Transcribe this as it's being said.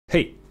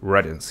Hey,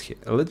 Radens here.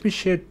 Let me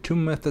share two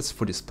methods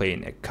for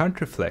displaying a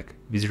country flag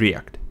with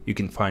React. You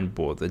can find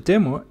both the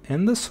demo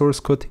and the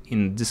source code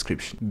in the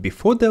description.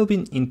 Before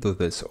delving into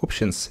these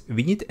options,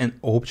 we need an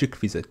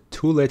object with a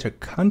two-letter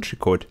country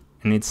code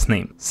and its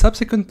name.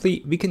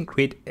 Subsequently, we can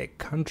create a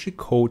country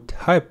code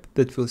type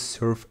that will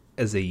serve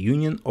as a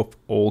union of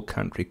all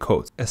country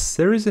codes. As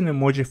there is an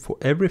emoji for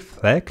every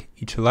flag,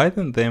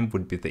 utilizing them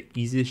would be the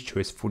easiest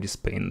choice for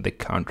displaying the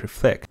country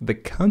flag. The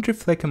country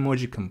flag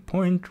emoji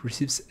component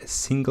receives a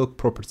single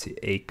property,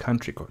 a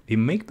country code. We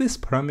make this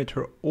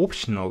parameter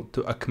optional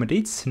to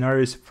accommodate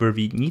scenarios where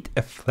we need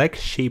a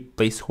flag-shaped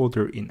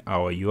placeholder in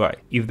our UI.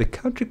 If the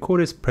country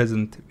code is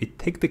present, we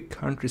take the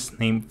country's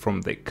name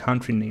from the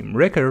country name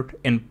record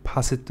and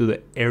pass it to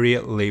the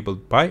area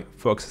labeled by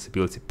for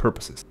accessibility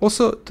purposes.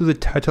 Also to the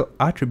title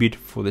attribute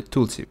for the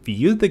tooltip. We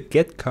use the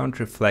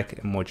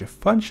getCountryFlag emoji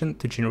function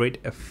to generate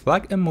a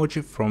flag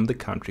emoji from the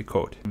country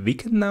code. We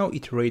can now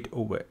iterate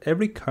over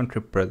every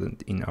country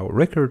present in our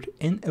record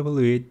and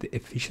evaluate the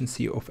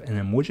efficiency of an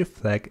emoji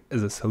flag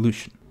as a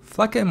solution.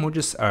 Flag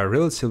emojis are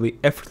relatively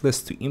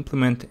effortless to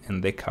implement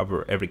and they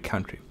cover every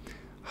country.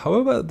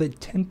 However, they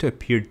tend to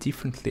appear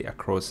differently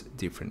across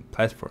different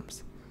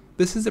platforms.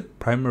 This is the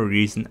primary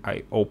reason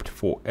I opt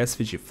for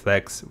SVG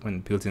flags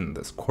when building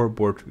the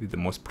scoreboard with the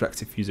most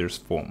productive users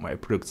for my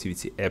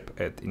productivity app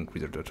at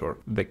increaser.org.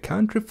 The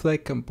country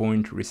flag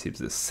component receives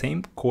the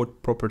same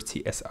code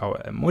property as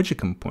our emoji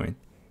component,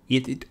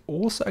 yet it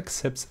also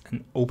accepts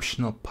an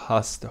optional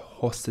path to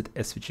hosted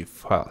SVG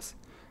files.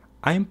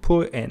 I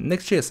employ a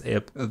Next.js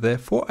app,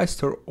 therefore I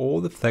store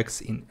all the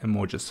flags in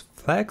Emojis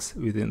flags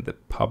within the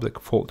public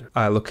folder.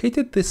 I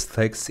located these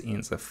flags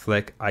in the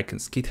flag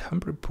icons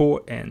GitHub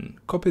repo and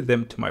copied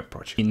them to my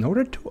project. In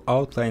order to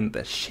outline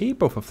the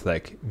shape of a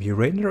flag, we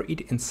render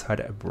it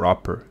inside a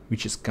wrapper,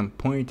 which is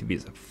component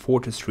with a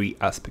 4:3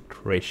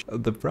 aspect ratio.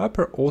 The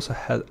wrapper also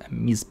has a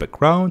mist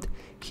background,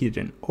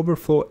 hidden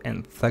overflow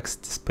and flags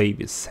display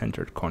with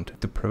centered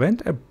content. To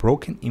prevent a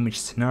broken image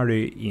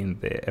scenario in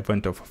the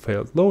event of a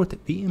failed load,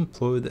 we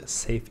employ the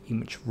save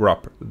image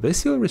wrapper.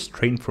 This will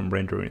restrain from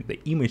rendering the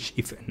image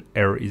if an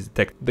error is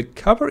detected. The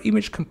cover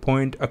image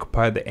component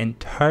occupies the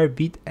entire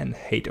width and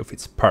height of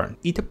its parent.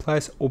 It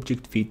applies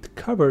object width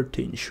cover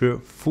to ensure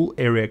full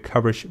area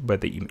coverage by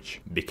the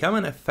image. Become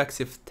an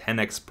effective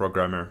 10x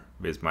programmer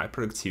with my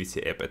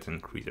productivity app at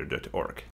increaser.org.